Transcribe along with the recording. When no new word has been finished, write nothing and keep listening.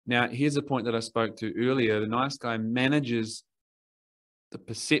Now, here's a point that I spoke to earlier. The nice guy manages the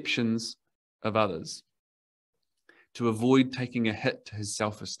perceptions of others to avoid taking a hit to his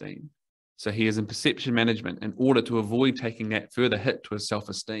self-esteem. So he is in perception management in order to avoid taking that further hit to his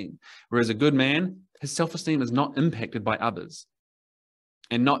self-esteem. Whereas a good man, his self-esteem is not impacted by others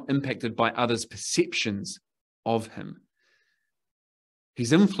and not impacted by others' perceptions of him.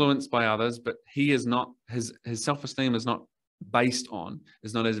 He's influenced by others, but he is not, his self-esteem is not based on,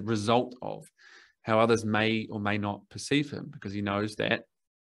 is not as a result of how others may or may not perceive him, because he knows that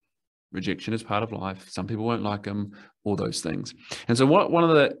rejection is part of life. Some people won't like him, all those things. And so one of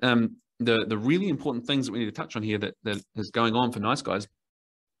the really important things that we need to touch on here that is going on for nice guys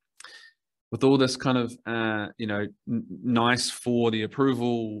with all this kind of, nice for the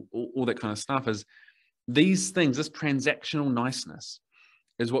approval, all that kind of stuff, is these things, this transactional niceness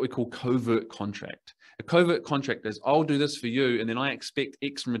is what we call covert contract. A covert contract is, I'll do this for you, and then I expect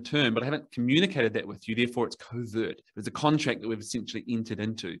X in return, but I haven't communicated that with you, therefore it's covert. It's a contract that we've essentially entered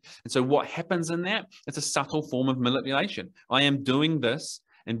into. And so what happens in that? It's a subtle form of manipulation. I am doing this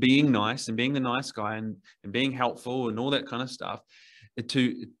and being nice and being the nice guy and being helpful and all that kind of stuff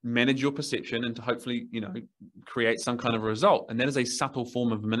to manage your perception and to hopefully, create some kind of result. And that is a subtle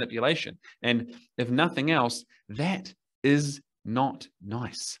form of manipulation. And if nothing else, that is not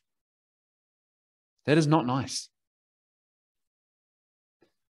nice. That is not nice.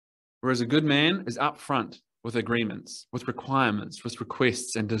 Whereas a good man is upfront with agreements, with requirements, with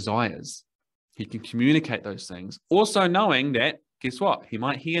requests and desires. He can communicate those things. Also knowing that, guess what? He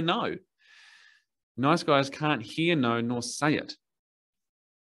might hear no. Nice guys can't hear no nor say it.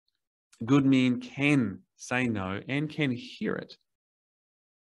 Good men can say no and can hear it.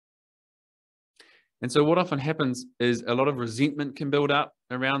 And so what often happens is a lot of resentment can build up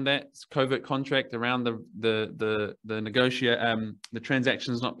around that covert contract, around the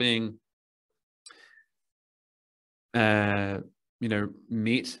transactions not being, met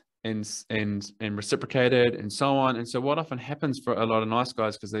and reciprocated and so on. And so what often happens for a lot of nice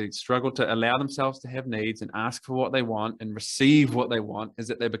guys, because they struggle to allow themselves to have needs and ask for what they want and receive what they want, is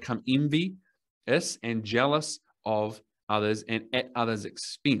that they become envious and jealous of others and at others'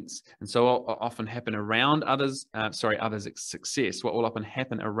 expense. And so what will often happen around others' success, what will often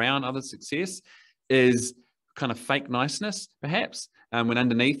happen around others' success is kind of fake niceness, perhaps, when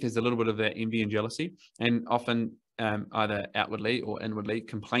underneath there's a little bit of that envy and jealousy, and often either outwardly or inwardly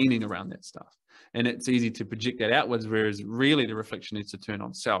complaining around that stuff. And it's easy to project that outwards, whereas really the reflection needs to turn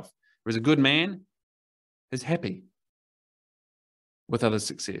on self. Whereas a good man is happy with others'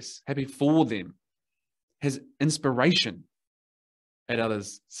 success, happy for them, has inspiration at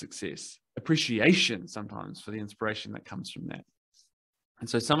others' success, appreciation sometimes for the inspiration that comes from that. And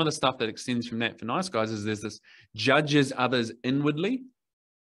so some of the stuff that extends from that for nice guys is there's this judges others inwardly,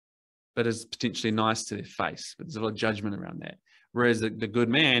 but is potentially nice to their face. But there's a lot of judgment around that. Whereas the good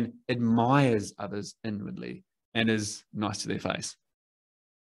man admires others inwardly and is nice to their face.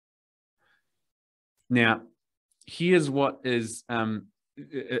 Now, here's what is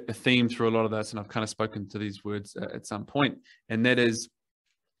a theme through a lot of this, and I've kind of spoken to these words at some point, and that is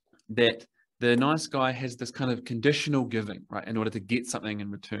that the nice guy has this kind of conditional giving, right, in order to get something in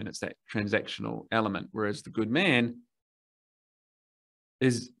return. It's that transactional element, whereas the good man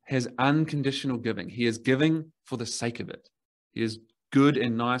has unconditional giving. He is giving for the sake of it. He is good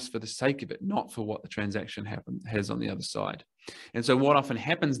and nice for the sake of it, not for what the transaction has on the other side. And so what often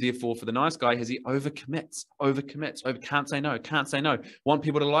happens, therefore, for the nice guy is he overcommits, can't say no, want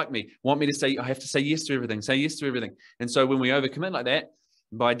people to like me, want me to say, I have to say yes to everything. And so when we overcommit like that,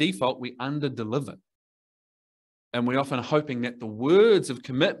 by default, we underdeliver. And we're often hoping that the words of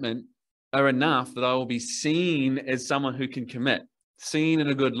commitment are enough that I will be seen as someone who can commit, seen in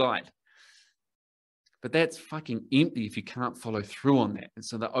a good light. But that's fucking empty if you can't follow through on that. And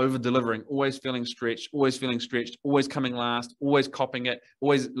so they're over-delivering, always feeling stretched, always coming last, always copping it,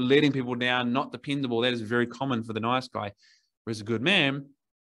 always letting people down, not dependable. That is very common for the nice guy. Whereas a good man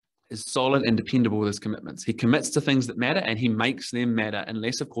is solid and dependable with his commitments. He commits to things that matter and he makes them matter,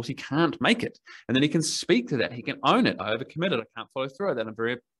 unless, of course, he can't make it. And then he can speak to that. He can own it. I overcommitted. I can't follow through on that. I'm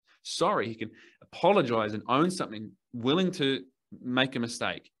very sorry. He can apologize and own something, willing to make a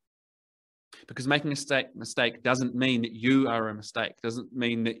mistake. Because making a mistake doesn't mean that you are a mistake, doesn't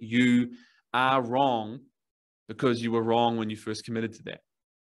mean that you are wrong because you were wrong when you first committed to that,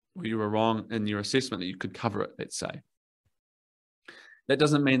 or you were wrong in your assessment that you could cover it, let's say. That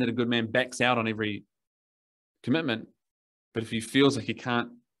doesn't mean that a good man backs out on every commitment, but if he feels like he can't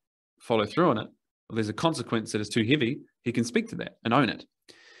follow through on it, or there's a consequence that is too heavy, he can speak to that and own it.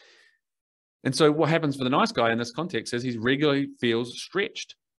 And so what happens for the nice guy in this context is he regularly feels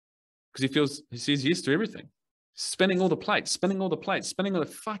stretched. because he says yes to everything. Spinning all the plates, spinning all the plates, spinning all the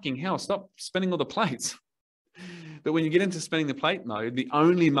fucking hell. Stop spinning all the plates. But when you get into spinning the plate mode, the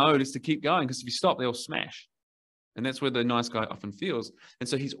only mode is to keep going, because if you stop, they'll smash. And that's where the nice guy often feels. And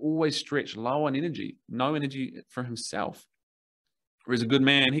so he's always stretched low on energy, no energy for himself. Whereas a good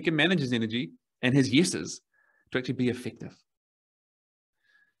man, he can manage his energy and his yeses to actually be effective.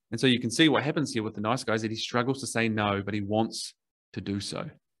 And so you can see what happens here with the nice guy is that he struggles to say no, but he wants to do so.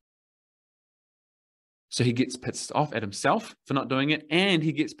 So he gets pissed off at himself for not doing it, and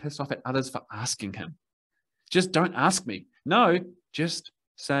he gets pissed off at others for asking him. Just don't ask me. No, just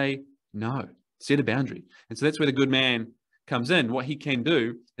say no. Set a boundary. And so that's where the good man comes in. What he can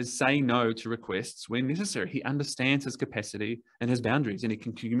do is say no to requests when necessary. He understands his capacity and his boundaries, and he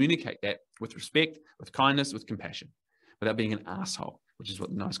can communicate that with respect, with kindness, with compassion, without being an asshole, which is what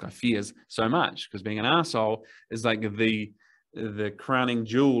the nice guy fears so much, because being an asshole is like the crowning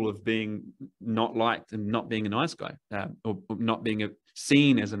jewel of being not liked and not being a nice guy, or not being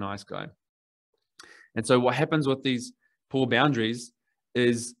seen as a nice guy. And so what happens with these poor boundaries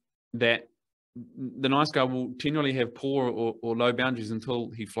is that the nice guy will generally have poor or low boundaries until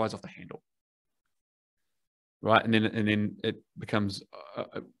he flies off the handle, right? And then it becomes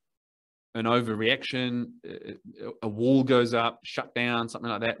an overreaction, a wall goes up, shut down,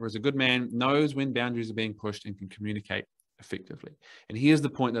 something like that. Whereas a good man knows when boundaries are being pushed and can communicate effectively. And here's the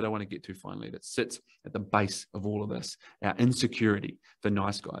point that I want to get to finally, that sits at the base of all of this, our insecurity for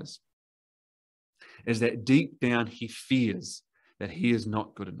nice guys, is that deep down he fears that he is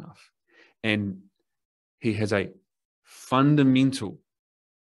not good enough. And he has a fundamental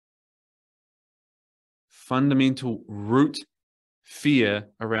root fear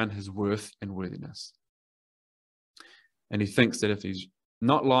around his worth and worthiness. And he thinks that if he's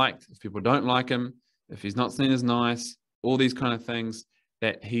not liked, if people don't like him, if he's not seen as nice, all these kind of things,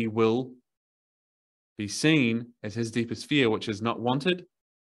 that he will be seen as his deepest fear, which is not wanted,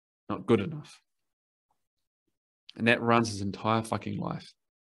 not good enough. And that runs his entire fucking life.